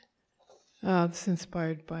This is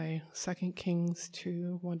inspired by 2 Kings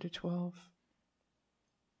 2, 1-12.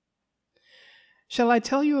 Shall I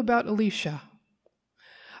tell you about Elisha,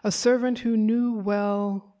 a servant who knew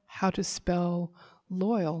well how to spell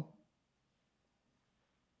loyal?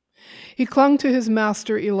 He clung to his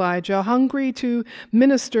master Elijah, hungry to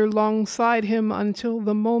minister alongside him until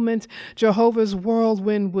the moment Jehovah's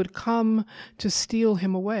whirlwind would come to steal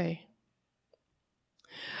him away.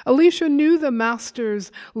 Elisha knew the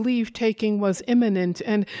master's leave-taking was imminent,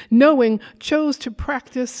 and knowing, chose to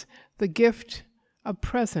practice the gift of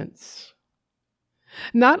presence,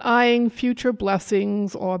 not eyeing future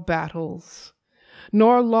blessings or battles,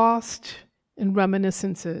 nor lost in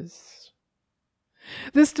reminiscences.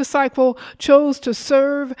 This disciple chose to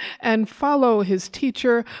serve and follow his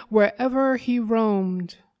teacher wherever he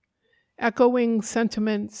roamed, echoing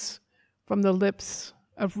sentiments from the lips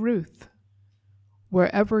of Ruth.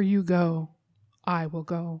 Wherever you go, I will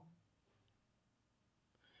go.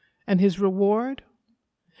 And his reward?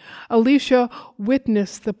 Elisha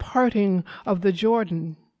witnessed the parting of the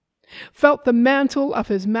Jordan, felt the mantle of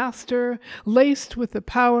his master, laced with the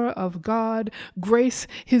power of God, grace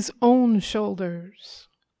his own shoulders,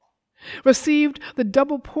 received the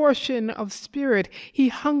double portion of spirit he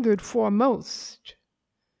hungered for most.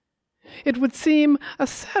 It would seem a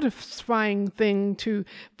satisfying thing to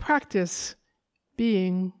practice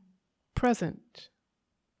being present,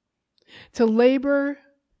 to labor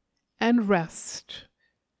and rest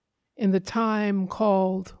in the time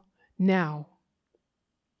called now,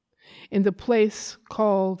 in the place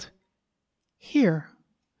called here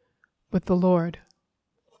with the Lord.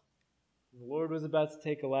 The Lord was about to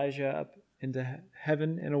take Elijah up into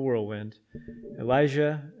heaven in a whirlwind.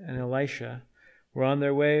 Elijah and Elisha were on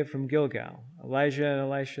their way from Gilgal. Elijah and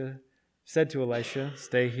Elisha said to Elisha,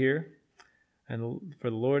 "Stay here, for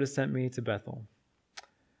the Lord has sent me to Bethel."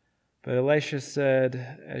 But Elisha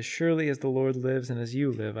said, "As surely as the Lord lives and as you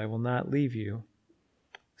live, I will not leave you."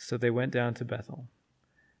 So they went down to Bethel.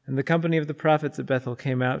 And the company of the prophets at Bethel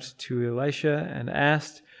came out to Elisha and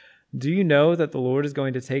asked, "Do you know that the Lord is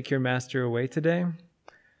going to take your master away today?"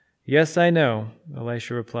 "Yes, I know,"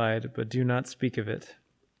 Elisha replied, "but do not speak of it."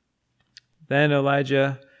 Then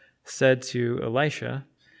Elijah said to Elisha,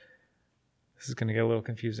 this is going to get a little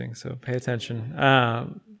confusing, so pay attention.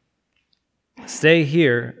 "Stay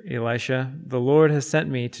here, Elisha. The Lord has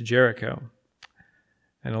sent me to Jericho."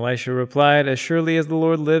 And Elisha replied, "As surely as the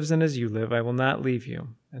Lord lives and as you live, I will not leave you."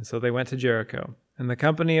 And so they went to Jericho. And the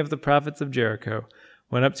company of the prophets of Jericho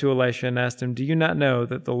went up to Elisha and asked him, "Do you not know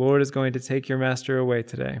that the Lord is going to take your master away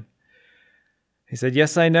today?" He said,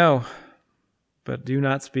 "Yes, I know, but do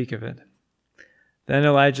not speak of it." Then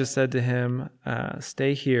Elijah said to him,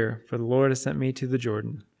 "Stay here, for the Lord has sent me to the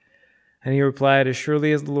Jordan." And he replied, "As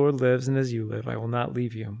surely as the Lord lives and as you live, I will not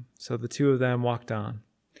leave you." So the two of them walked on.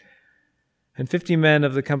 And 50 men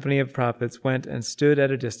of the company of prophets went and stood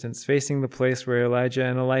at a distance, facing the place where Elijah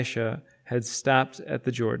and Elisha had stopped at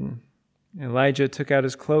the Jordan. Elijah took out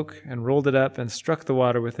his cloak and rolled it up and struck the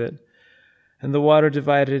water with it. And the water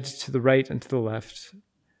divided to the right and to the left,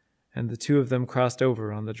 and the two of them crossed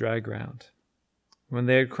over on the dry ground. When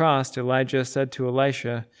they had crossed, Elijah said to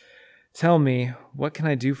Elisha, "Tell me, what can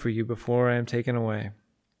I do for you before I am taken away?"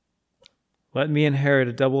 "Let me inherit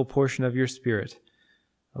a double portion of your spirit,"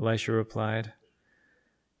 Elisha replied.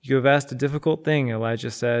 "You have asked a difficult thing,"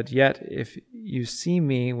 Elijah said, "yet if you see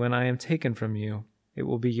me when I am taken from you, it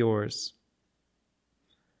will be yours."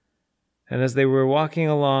 And as they were walking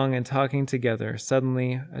along and talking together,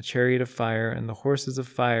 suddenly a chariot of fire and the horses of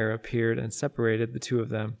fire appeared and separated the two of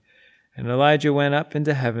them. And Elijah went up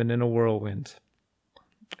into heaven in a whirlwind.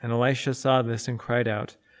 And Elisha saw this and cried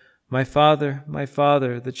out, my father,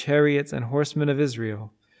 the chariots and horsemen of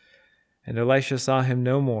Israel." And Elisha saw him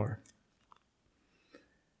no more.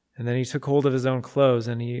 And then he took hold of his own clothes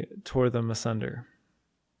and he tore them asunder.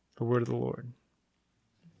 The word of the Lord.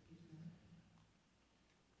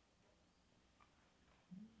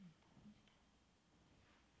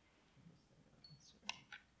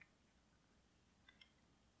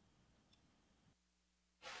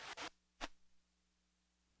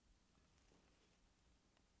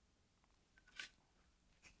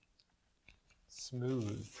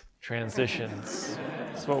 Smooth transitions.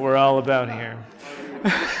 That's what we're all about here.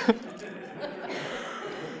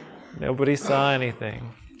 Nobody saw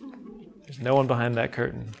anything. There's no one behind that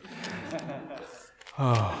curtain.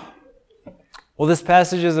 Oh. Well, this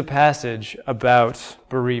passage is a passage about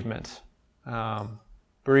bereavement.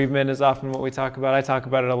 Bereavement is often what we talk about. I talk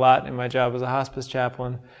about it a lot in my job as a hospice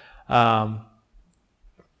chaplain. And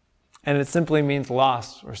it simply means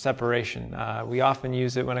loss or separation. We often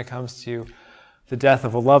use it when it comes to the death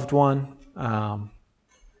of a loved one.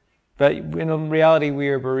 But in reality, we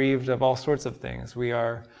are bereaved of all sorts of things. We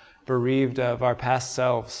are bereaved of our past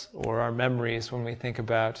selves or our memories when we think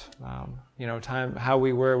about, how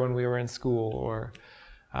we were when we were in school, or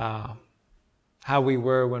how we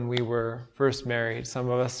were when we were first married. Some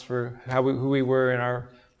of us for who we were in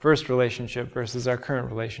our first relationship versus our current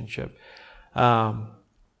relationship.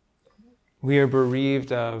 We are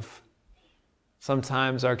bereaved of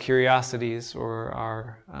sometimes our curiosities or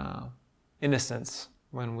our innocence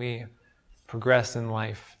when we progress in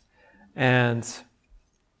life. And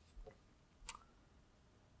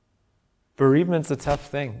bereavement's a tough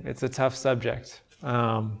thing. It's a tough subject.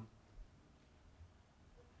 And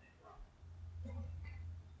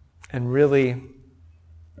really,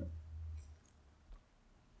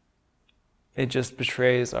 it just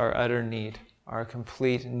betrays our utter need, our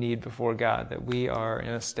complete need before God, that we are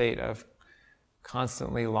in a state of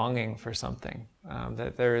constantly longing for something,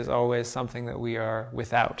 that there is always something that we are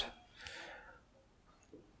without.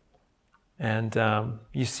 And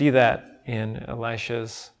you see that in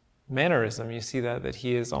Elisha's mannerism. You see that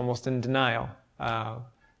he is almost in denial,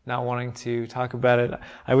 not wanting to talk about it.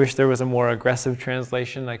 I wish there was a more aggressive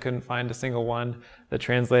translation. I couldn't find a single one that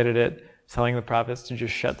translated it, telling the prophets to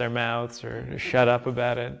just shut their mouths or to shut up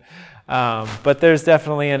about it. But there's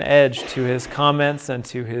definitely an edge to his comments and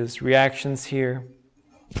to his reactions here.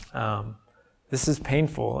 This is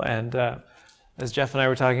painful, and as Jeff and I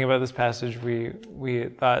were talking about this passage, we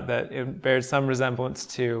thought that it bared some resemblance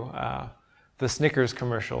to the Snickers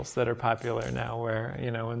commercials that are popular now, where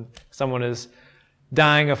when someone is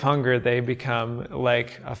dying of hunger, they become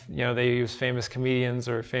like they use famous comedians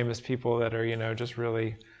or famous people that are just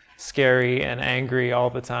really scary and angry all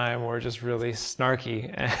the time, or just really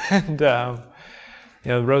snarky.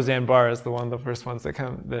 And Roseanne Barr is one of the first ones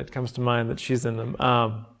that comes to mind, that she's in them,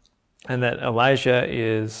 and that Elijah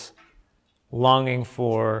is longing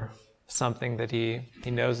for something that he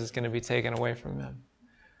knows is going to be taken away from him.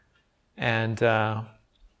 And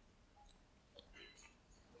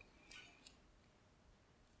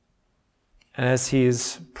as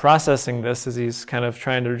he's processing this, as he's kind of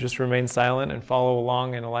trying to just remain silent and follow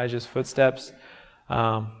along in Elijah's footsteps,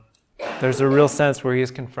 there's a real sense where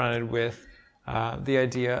he's confronted with the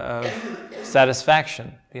idea of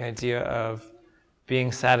satisfaction, the idea of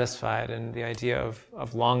being satisfied, and the idea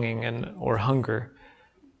of longing or hunger.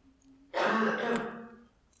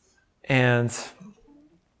 And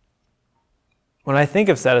when I think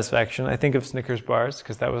of satisfaction, I think of Snickers bars,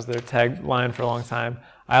 because that was their tagline for a long time.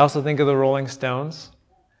 I also think of the Rolling Stones,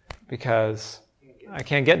 because I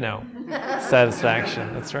can't get no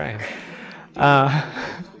satisfaction. That's right.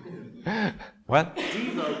 What?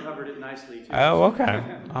 Devo covered it nicely too. Oh, okay.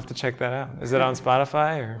 I'll have to check that out. Is it on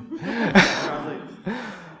Spotify or?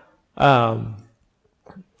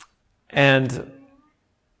 And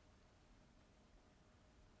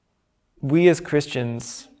we as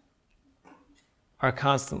Christians are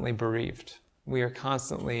constantly bereaved. We are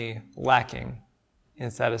constantly lacking in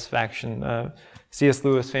satisfaction. C.S.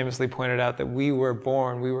 Lewis famously pointed out that we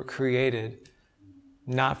were created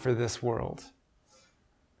not for this world,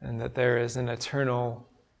 and that there is an eternal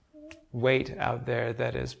weight out there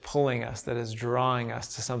that is pulling us, that is drawing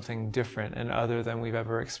us to something different and other than we've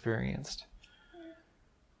ever experienced.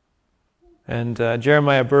 And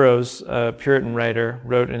Jeremiah Burroughs, a Puritan writer,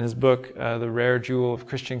 wrote in his book, The Rare Jewel of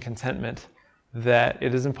Christian Contentment, that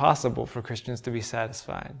it is impossible for Christians to be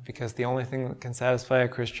satisfied, because the only thing that can satisfy a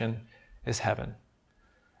Christian is heaven.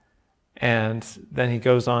 And then he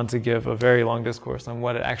goes on to give a very long discourse on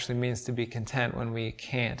what it actually means to be content when we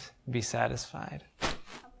can't be satisfied.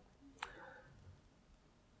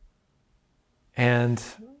 And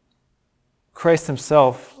Christ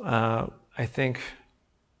himself, I think,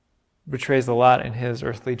 betrays a lot in his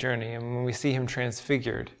earthly journey. And when we see him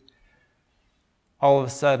transfigured, all of a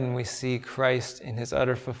sudden we see Christ in his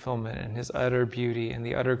utter fulfillment and his utter beauty and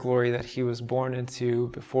the utter glory that he was born into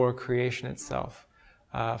before creation itself,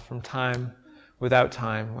 from time without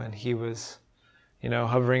time, when he was,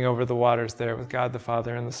 hovering over the waters there with God the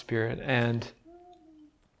Father and the Spirit. And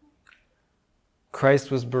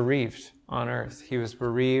Christ was bereaved on earth. He was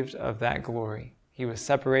bereaved of that glory. He was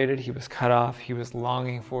separated, he was cut off, he was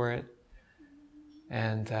longing for it.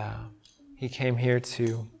 And he came here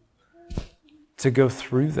to go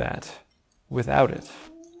through that without it.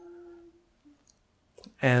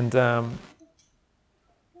 And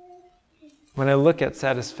when I look at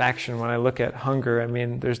satisfaction, when I look at hunger,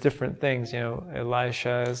 there's different things.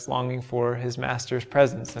 Elisha is longing for his master's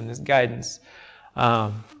presence and his guidance.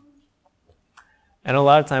 And a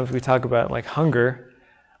lot of times we talk about hunger,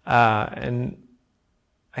 and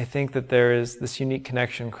I think that there is this unique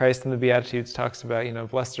connection. Christ in the Beatitudes talks about,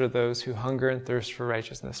 blessed are those who hunger and thirst for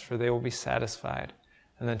righteousness, for they will be satisfied.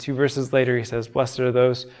 And then 2 verses later he says, blessed are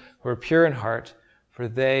those who are pure in heart, for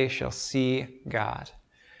they shall see God.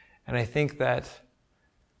 And I think that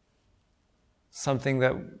something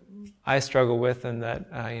that I struggle with and that,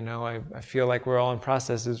 I feel like we're all in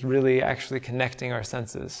process is really actually connecting our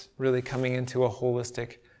senses, really coming into a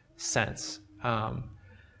holistic sense.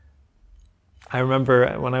 I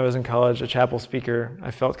remember when I was in college, a chapel speaker,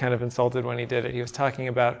 I felt kind of insulted when he did it. He was talking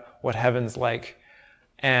about what heaven's like,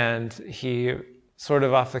 and he sort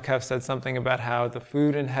of off the cuff said something about how the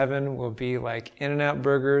food in heaven will be like In-N-Out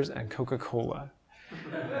burgers and Coca-Cola.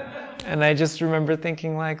 And I just remember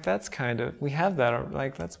thinking, we have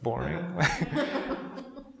that, that's boring.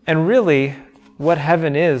 And really, what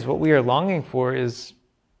heaven is, what we are longing for is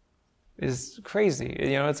crazy.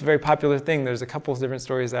 It's a very popular thing. There's a couple of different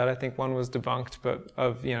stories out. I think one was debunked, but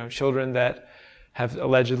of, children that have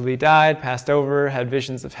allegedly died, passed over, had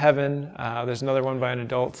visions of heaven. There's another one by an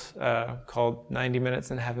adult called 90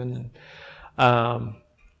 Minutes in Heaven.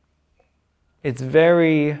 It's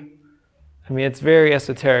very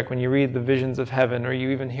esoteric when you read the visions of heaven, or you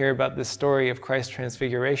even hear about this story of Christ's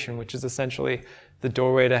transfiguration, which is essentially the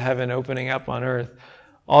doorway to heaven opening up on earth.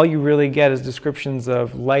 All you really get is descriptions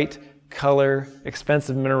of light, color,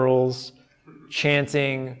 expensive minerals,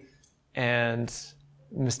 chanting, and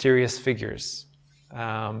mysterious figures.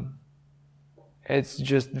 It's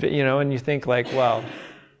just, and you think well,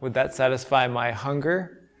 would that satisfy my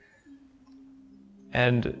hunger?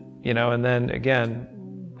 And, and then again,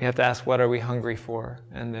 we have to ask, what are we hungry for?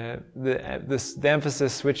 And the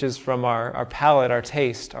emphasis switches from our palate, our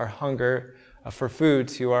taste, our hunger for food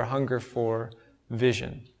to our hunger for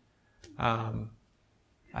vision.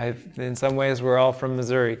 In some ways, we're all from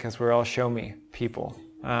Missouri because we're all show-me people.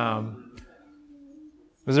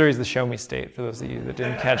 Missouri's the show-me state, for those of you that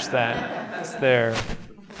didn't catch that. It's their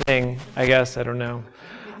thing, I guess. I don't know.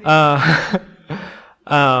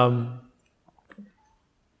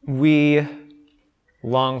 We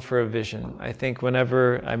long for a vision. I think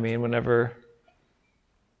whenever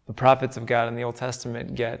the prophets of God in the Old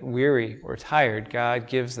Testament get weary or tired, God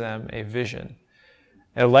gives them a vision.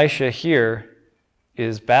 Elisha here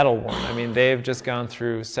is battle-worn. They've just gone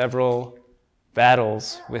through several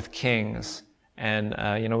battles with kings. And,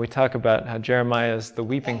 we talk about how Jeremiah is the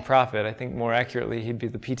weeping prophet. I think more accurately, he'd be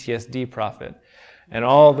the PTSD prophet. And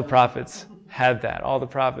all the prophets had that. All the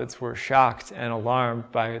prophets were shocked and alarmed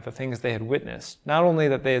by the things they had witnessed. Not only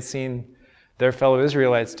that they had seen their fellow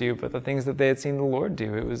Israelites do, but the things that they had seen the Lord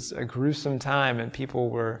do. It was a gruesome time, and people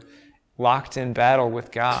were locked in battle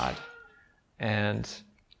with God. And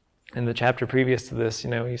in the chapter previous to this,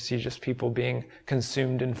 you see just people being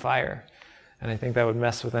consumed in fire. And I think that would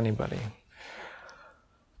mess with anybody.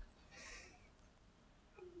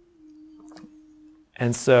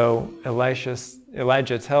 And so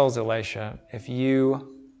Elijah tells Elisha, if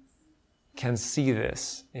you can see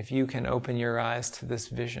this, if you can open your eyes to this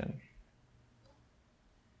vision,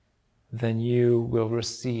 then you will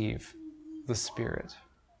receive the Spirit.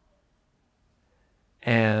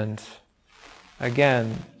 And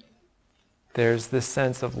again, there's this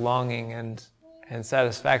sense of longing and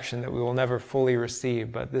satisfaction that we will never fully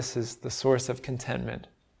receive, but this is the source of contentment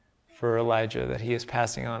for Elijah that he is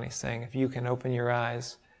passing on. He's saying, if you can open your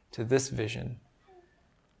eyes to this vision,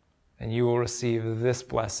 and you will receive this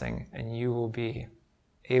blessing, and you will be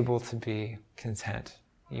able to be content.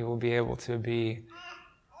 You will be able to be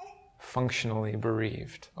functionally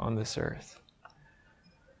bereaved on this earth.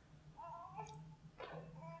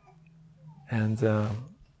 And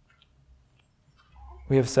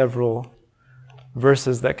we have several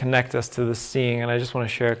verses that connect us to this seeing, and I just want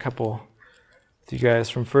to share a couple with you guys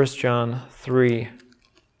from 1 John 3,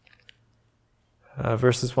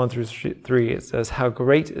 verses 1 through 3. It says, "How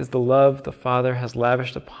great is the love the Father has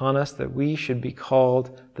lavished upon us that we should be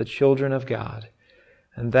called the children of God.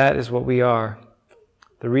 And that is what we are.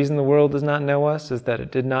 The reason the world does not know us is that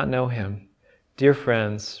it did not know Him. Dear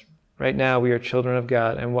friends, right now we are children of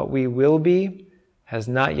God, and what we will be has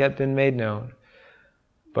not yet been made known.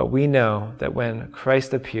 But we know that when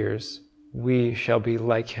Christ appears, we shall be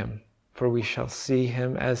like Him, for we shall see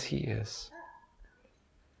Him as He is.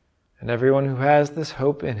 And everyone who has this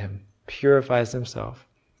hope in Him purifies himself,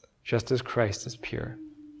 just as Christ is pure."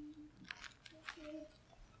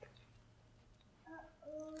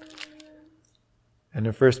 And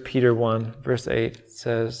in 1 Peter 1, verse 8, it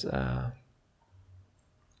says,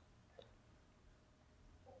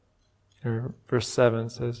 or verse 7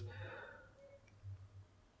 says,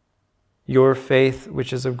 "Your faith,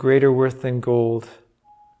 which is of greater worth than gold,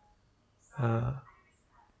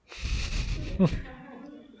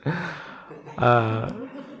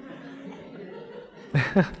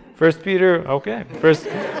 First Peter, okay. First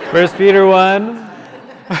Peter 1.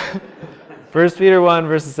 1 Peter 1,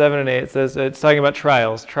 verses 7 and 8 says, it's talking about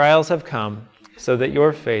trials. Trials have come, so that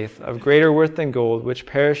your faith, of greater worth than gold, which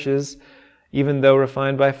perishes even though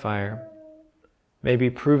refined by fire, may be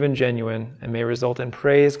proven genuine and may result in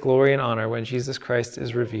praise, glory, and honor when Jesus Christ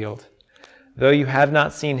is revealed. Though you have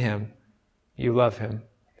not seen him, you love him.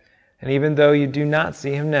 And even though you do not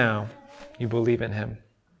see him now, you believe in him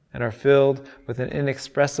and are filled with an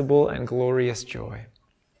inexpressible and glorious joy.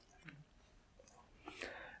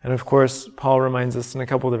 And of course, Paul reminds us in a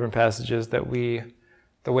couple different passages that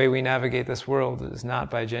the way we navigate this world is not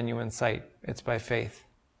by genuine sight, it's by faith.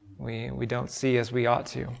 We don't see as we ought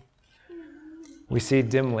to. We see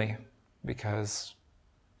dimly because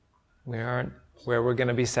we aren't where we're going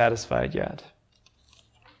to be satisfied yet.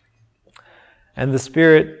 And the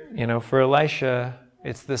Spirit, for Elisha,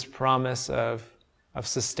 it's this promise of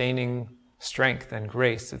sustaining strength and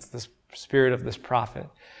grace. It's the spirit of this prophet.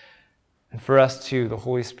 And for us too, the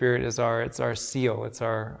Holy Spirit is our seal. It's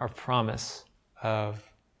our promise of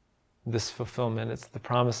this fulfillment. It's the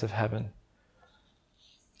promise of heaven.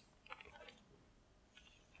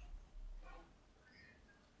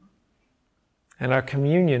 And our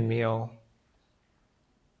communion meal,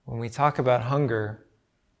 when we talk about hunger,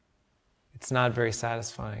 it's not very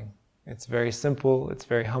satisfying. It's very simple, it's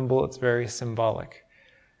very humble, it's very symbolic.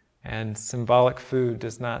 And symbolic food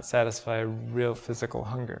does not satisfy real physical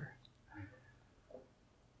hunger.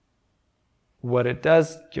 What it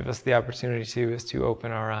does give us the opportunity to is to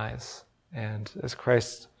open our eyes. And as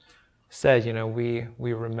Christ said, we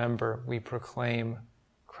remember, we proclaim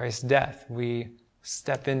Christ's death. We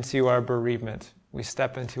step into our bereavement. We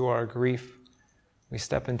step into our grief. We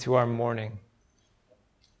step into our mourning.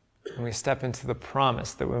 And we step into the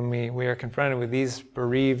promise that when we are confronted with these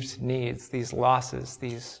bereaved needs, these losses,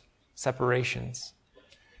 these separations,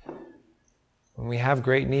 when we have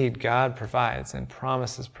great need, God provides and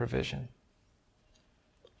promises provision.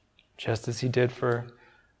 Just as he did for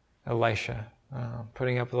Elisha,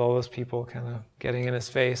 putting up with all those people kind of getting in his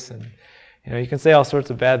face. And you can say all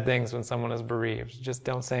sorts of bad things when someone is bereaved. Just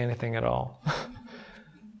don't say anything at all.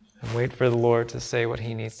 And wait for the Lord to say what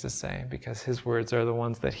he needs to say, because his words are the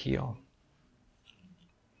ones that heal.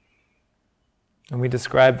 And we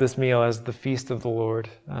describe this meal as the feast of the Lord,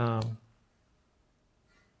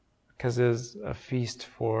 because it is a feast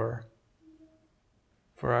for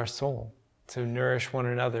our soul, to nourish one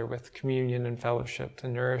another with communion and fellowship, to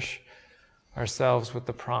nourish ourselves with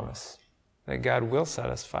the promise that God will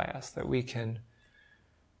satisfy us, that we can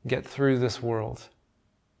get through this world,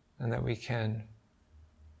 and that we can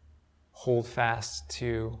hold fast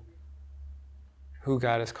to who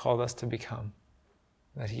God has called us to become.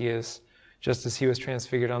 That he is, just as he was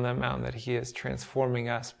transfigured on that mountain, that he is transforming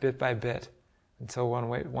us bit by bit until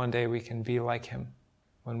one day we can be like him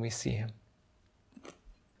when we see him.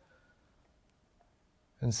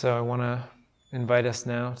 And so I want to invite us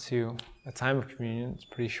now to a time of communion. It's a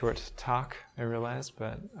pretty short talk, I realize,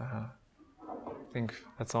 but I think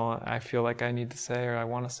that's all I feel like I need to say or I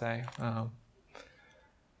want to say.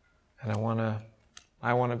 And I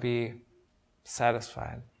want to be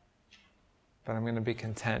satisfied, but I'm going to be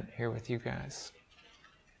content here with you guys.